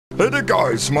Hey there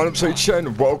guys, my name's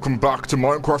HN, welcome back to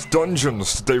Minecraft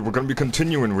Dungeons. Today we're going to be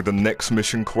continuing with the next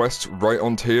mission quest right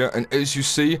onto here, and as you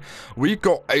see, we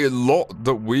got a lot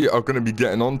that we are going to be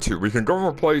getting onto. We can go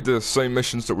and replay the same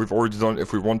missions that we've already done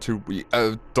if we want to. We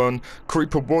have done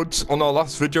Creeper Woods on our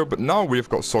last video, but now we've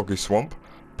got Soggy Swamp,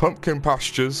 Pumpkin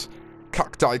Pastures,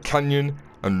 Cacti Canyon,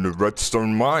 and the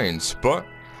Redstone Mines. But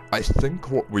I think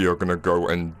what we are going to go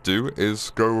and do is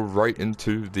go right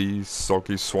into the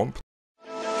Soggy Swamp.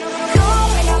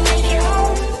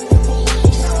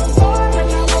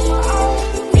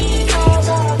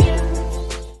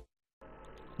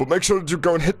 But make sure that you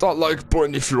go and hit that like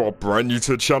button if you are brand new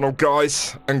to the channel,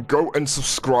 guys. And go and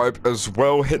subscribe as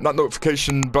well. Hit that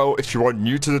notification bell if you are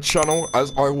new to the channel,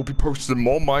 as I will be posting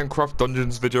more Minecraft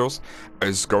Dungeons videos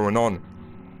as going on.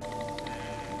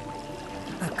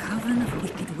 A coven of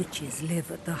wicked witches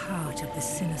live at the heart of the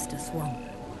sinister swamp.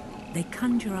 They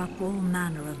conjure up all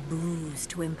manner of brews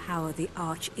to empower the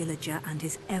Arch-Illager and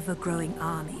his ever-growing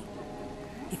army.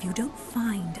 If you don't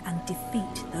find and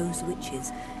defeat those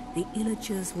witches, the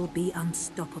Illagers will be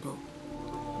unstoppable.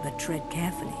 But tread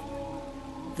carefully.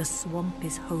 The swamp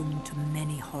is home to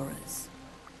many horrors.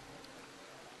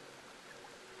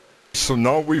 So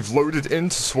now we've loaded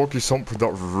into Soggy Swamp with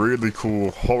that really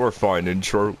cool, horrifying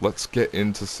intro. Let's get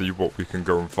in to see what we can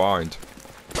go and find.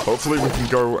 Hopefully we can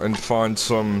go and find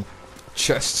some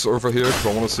chests over here, because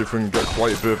I want to see if we can get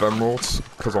quite a bit of emeralds,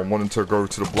 because I'm wanting to go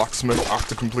to the blacksmith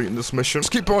after completing this mission. Let's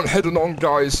keep on heading on,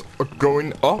 guys,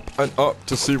 going up and up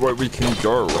to see where we can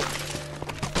go.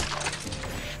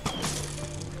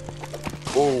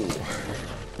 Oh,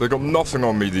 they got nothing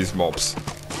on me, these mobs.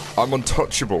 I'm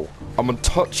untouchable. I'm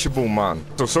untouchable, man.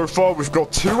 So far we've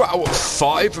got 2 out of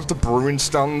 5 of the brewing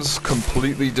stands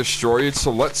completely destroyed,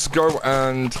 so let's go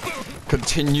and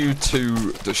continue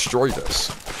to destroy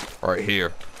this. Right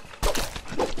here.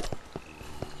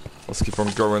 Let's keep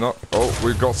on going up. Oh,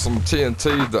 we've got some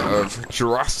TNT that have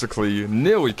drastically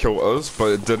nearly killed us, but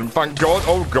it didn't. Thank God.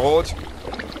 Oh, God.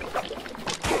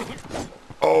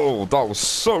 Oh, that was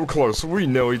so close. We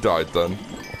nearly died then.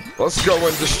 Let's go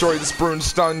and destroy this brewing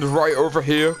stand right over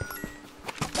here.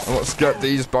 And let's get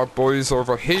these bad boys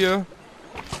over here.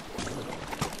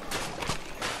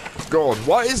 God,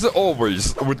 why is it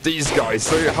always with these guys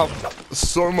they have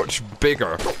so much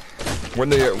bigger when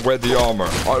they wear the armor?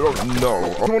 I don't know.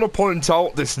 I want to point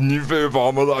out this new bit of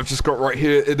armor that I've just got right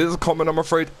here. It is a common, I'm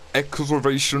afraid,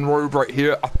 excavation robe right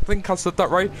here. I think I said that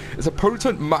right. It's a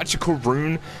potent magical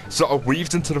rune that are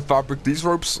weaved into the fabric. These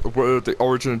robes, where the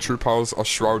origin and true powers are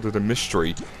shrouded in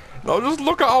mystery. Now just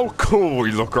look at how cool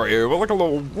we look right here. We're like a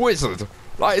little wizard.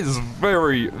 That is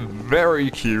very, very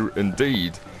cute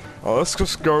indeed. Let's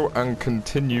just go and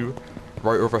continue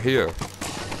right over here.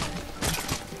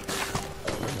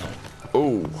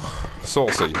 Oh,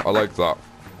 saucy. I like that.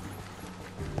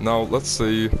 Now, let's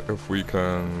see if we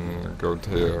can go to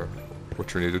here,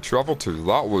 which we need to travel to.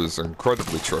 That was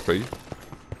incredibly trippy.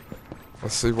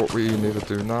 Let's see what we need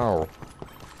to do now.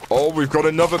 Oh, we've got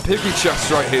another piggy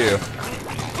chest right here.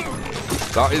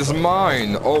 That is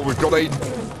mine. Oh, we've got a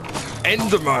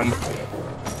Enderman.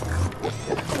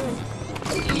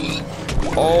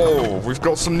 Oh, we've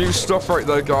got some new stuff right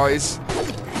there, guys.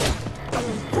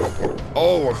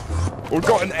 Oh, we've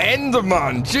got an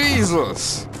Enderman.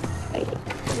 Jesus.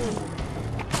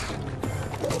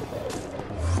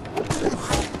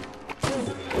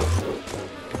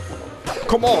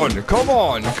 Come on, come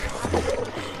on.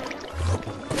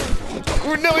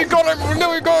 We nearly got him. We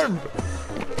nearly got him.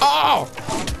 Oh!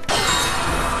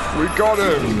 We got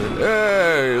him.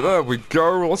 Hey, there we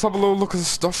go. Let's have a little look at the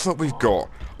stuff that we've got.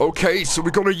 Okay, so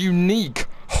we got a unique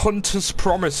Hunter's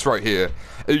Promise right here.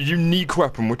 A unique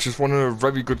weapon, which is one of the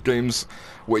very good games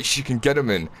which you can get them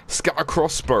in. Scatter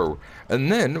crossbow.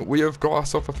 And then we have got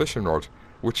ourselves a fishing rod,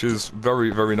 which is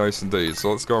very, very nice indeed. So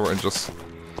let's go and just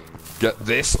get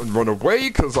this and run away,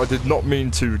 because I did not mean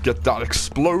to get that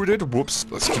exploded. Whoops.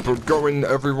 Let's keep on going,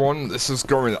 everyone. This is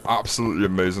going absolutely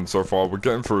amazing so far. We're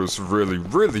getting through this really,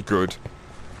 really good.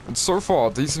 And so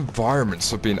far, these environments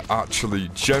have been actually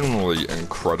generally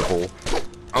incredible.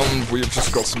 And we've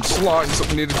just got some slimes that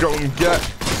we need to go and get.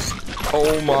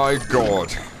 Oh my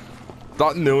god.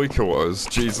 That nearly killed us.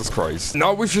 Jesus Christ.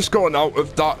 Now we've just gotten out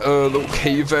of that little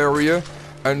cave area.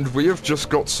 And we have just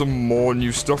got some more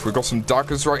new stuff. We've got some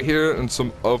daggers right here and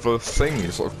some other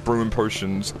things, like brewing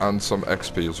potions and some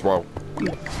XP as well.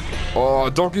 Oh,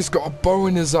 doggy's got a bow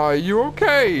in his eye. You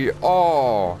okay?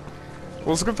 Oh.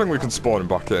 Well, it's a good thing we can spawn him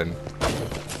back in.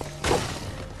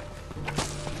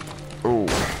 Oh.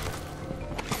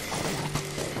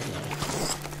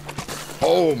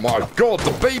 Oh my god,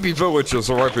 the baby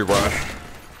villagers are everywhere.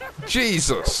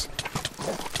 Jesus.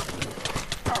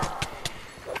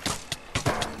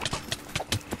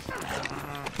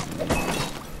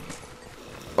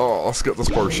 let's get this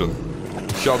potion.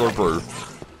 Shadow Brew.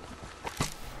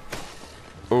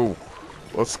 Oh,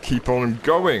 let's keep on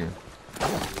going.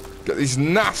 Get these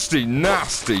nasty,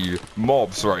 nasty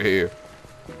mobs right here.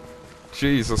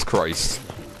 Jesus Christ.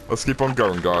 Let's keep on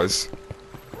going, guys.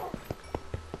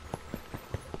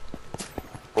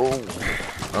 Oh,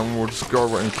 and we'll just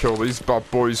go and kill these bad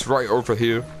boys right over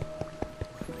here.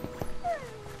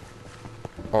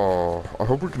 Oh, I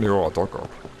hope we can heal our dog up.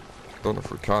 Don't know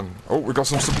if we can. Oh, we got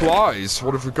some supplies.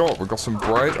 What have we got? We got some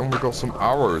bread and we got some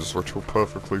arrows, which will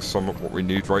perfectly sum up what we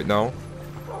need right now.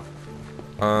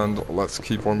 And let's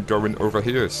keep on going over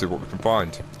here, see what we can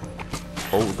find.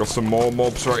 Oh, we got some more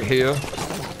mobs right here.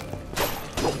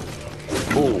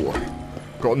 Oh,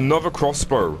 got another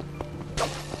crossbow.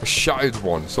 A shattered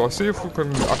one. So I'll see if we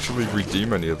can actually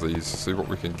redeem any of these, see what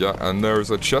we can get. And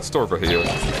there's a chest over here.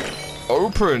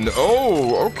 Open.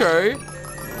 Oh, okay.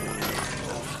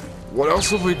 What else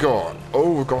have we got?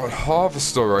 Oh, we've got a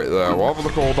harvester right there. We'll have a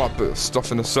look at all that bit of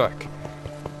stuff in a sec.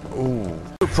 Oh.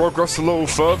 Progress a little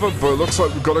further, but it looks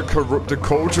like we've got a corrupted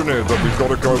cauldron here that we've got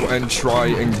to go and try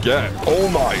and get. Oh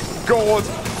my god!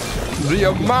 The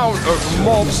amount of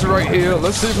mobs right here.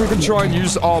 Let's see if we can try and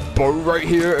use our bow right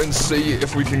here and see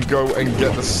if we can go and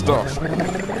get the stuff.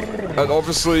 And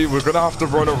obviously, we're going to have to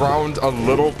run around a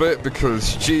little bit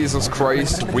because, Jesus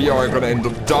Christ, we are going to end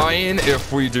up dying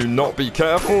if we do not be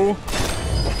careful.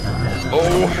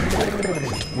 Oh,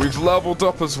 we've leveled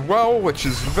up as well, which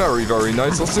is very, very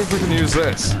nice. Let's see if we can use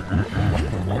this.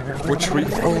 Which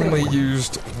we've only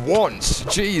used once.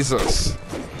 Jesus.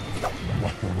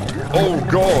 Oh,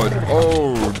 God.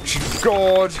 Oh,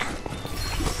 God.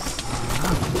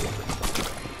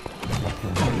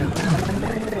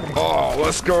 Oh,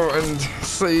 let's go and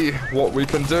see what we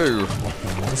can do.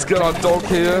 Let's get our dog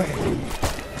here.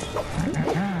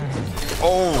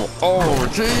 Oh,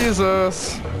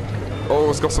 Jesus. Oh,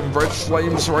 it's got some red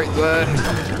flames right there.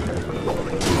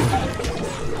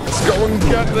 Let's go and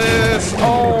get this.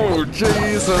 Oh,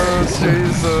 Jesus.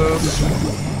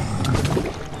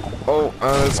 Oh,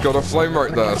 and it's got a flame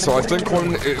right there. So I think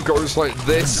when it goes like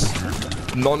this,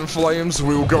 non-flames,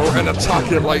 we'll go and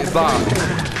attack it like that.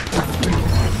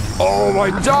 Oh, I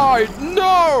died!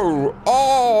 No!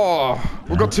 Oh!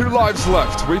 We've got 2 lives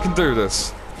left. We can do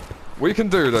this. We can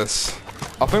do this.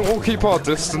 I think we'll keep our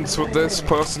distance with this,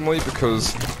 personally,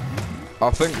 because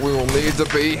I think we will need to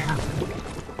be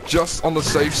just on the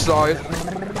safe side.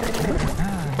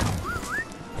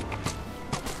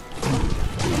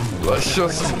 Let's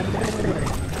just...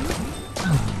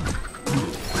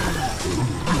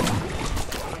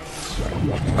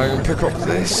 I can pick up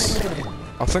this.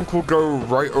 I think we'll go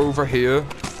right over here.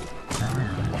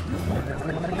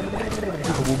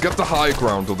 We'll get the high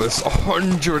ground of this,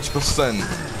 100%.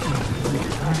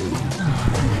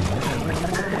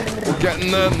 We're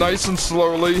getting there nice and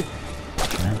slowly.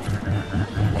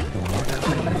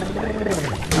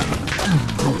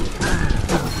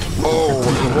 Oh,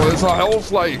 what is our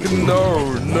health like?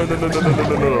 No.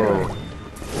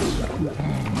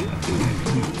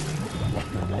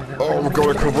 Oh, we've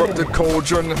got a corrupted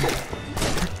cauldron.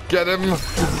 Get him.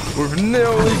 We've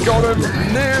nearly got him.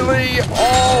 Nearly.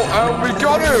 Oh, and we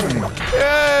got him.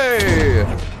 Yay.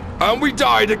 And we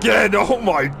died again. Oh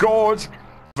my god.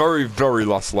 Very, very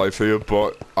last life here,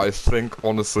 but I think,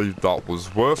 honestly, that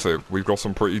was worth it. We've got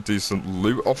some pretty decent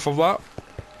loot off of that.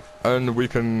 And we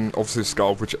can, obviously,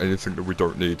 salvage anything that we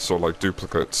don't need, so, like,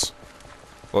 duplicates.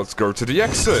 Let's go to the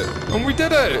exit. And we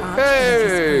did it.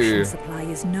 Hey. Supply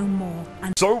is no more.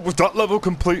 So, with that level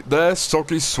complete there,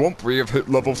 Soggy Swamp, we have hit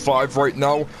level 5 right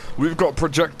now. We've got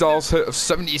projectiles hit of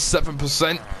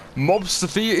 77%. Mobs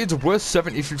defeated, we're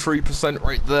 73%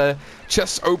 right there.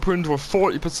 Chests opened with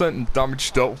 40% and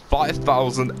damage dealt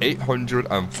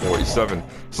 5,847.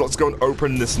 So let's go and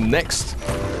open this next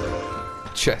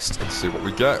chest and see what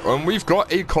we get. And we've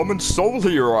got a common soul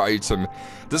healer item.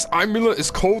 This amulet is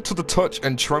cold to the touch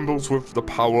and trembles with the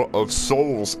power of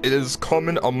souls. It is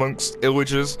common amongst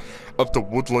villagers of the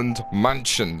woodland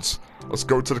mansions. Let's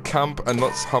go to the camp and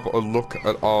let's have a look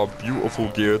at our beautiful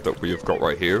gear that we have got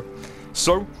right here.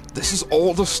 So, this is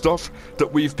all the stuff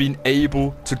that we've been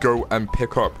able to go and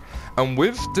pick up. And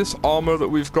with this armor that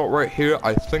we've got right here,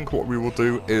 I think what we will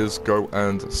do is go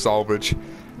and salvage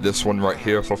this one right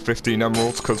here for 15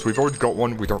 emeralds, because we've already got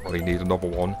one, we don't really need another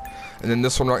one. And then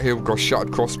this one right here, we've got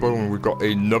shattered crossbow, and we've got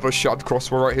another shattered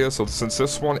crossbow right here. So since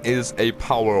this one is a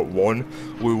power 1,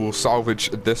 we will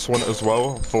salvage this one as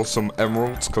well for some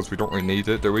emeralds, because we don't really need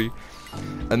it, do we?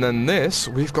 And then this,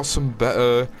 we've got some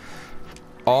better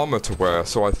armor to wear,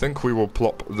 so I think we will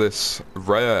plop this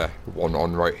rare one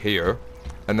on right here.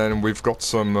 And then we've got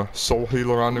some soul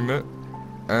healer amulet,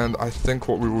 and I think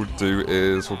what we will do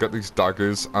is we'll get these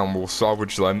daggers and we'll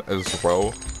salvage them as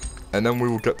well. And then we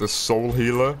will get the soul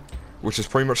healer, which is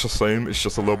pretty much the same, it's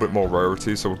just a little bit more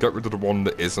rarity. So we'll get rid of the one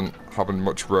that isn't having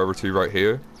much rarity right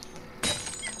here.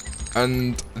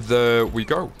 And there we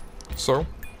go. So,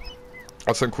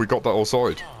 I think we got that all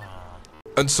sorted.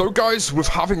 And so guys, with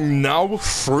having now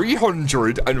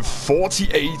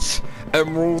 348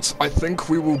 emeralds, I think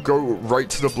we will go right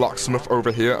to the blacksmith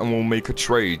over here and we'll make a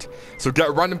trade. So get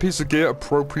a random piece of gear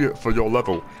appropriate for your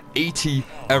level. 80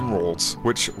 emeralds,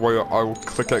 which where I will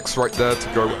click X right there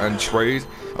to go and trade.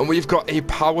 And we've got a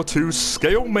power 2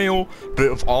 scale mail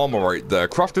bit of armor right there.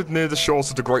 Crafted near the shores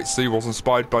of the Great Sea, was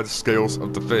inspired by the scales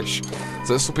of the fish.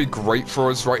 So this will be great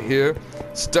for us right here.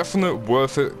 It's definitely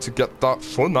worth it to get that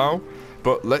for now.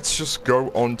 But let's just go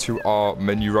onto our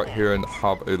menu right here and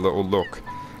have a little look.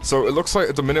 So it looks like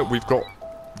at the minute we've got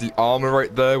the armor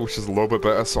right there, which is a little bit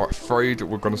better. So I'm afraid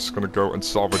we're just gonna go and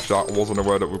salvage that. I wasn't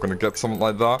aware that we're gonna get something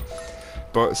like that.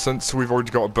 But since we've already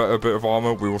got a better bit of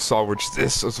armor, we will salvage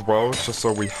this as well, just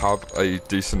so we have a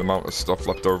decent amount of stuff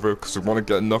left over. Because we want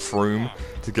to get enough room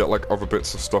to get like other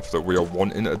bits of stuff that we are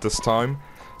wanting at this time.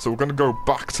 So we're gonna go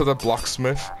back to the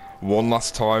blacksmith one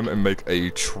last time and make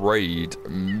a trade,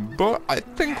 but I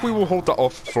think we will hold that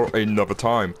off for another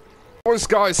time. Anyways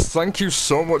guys, thank you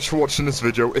so much for watching this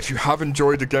video. If you have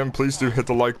enjoyed, again, please do hit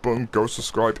the like button, go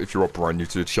subscribe if you are brand new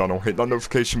to the channel, hit that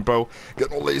notification bell,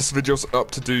 get all the latest videos up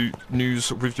to do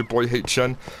news with your boy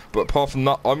HN. But apart from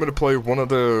that, I'm going to play one of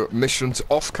the missions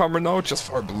off camera now, just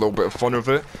for a little bit of fun of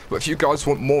it. But if you guys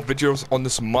want more videos on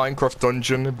this Minecraft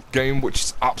dungeon game, which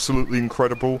is absolutely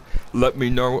incredible, let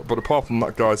me know. But apart from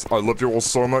that guys, I love you all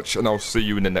so much, and I'll see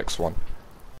you in the next one.